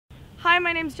Hi,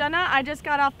 my name's Jenna. I just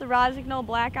got off the Rossignol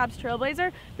Black Ops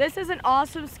Trailblazer. This is an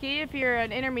awesome ski if you're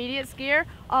an intermediate skier.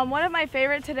 One of my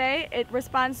favorite today. It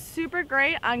responds super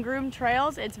great on groomed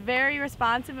trails. It's very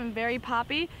responsive and very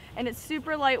poppy, and it's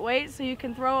super lightweight, so you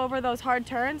can throw over those hard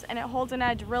turns, and it holds an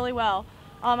edge really well.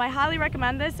 I highly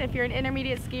recommend this if you're an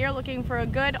intermediate skier looking for a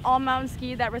good all-mountain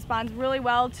ski that responds really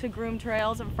well to groomed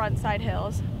trails and frontside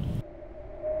hills.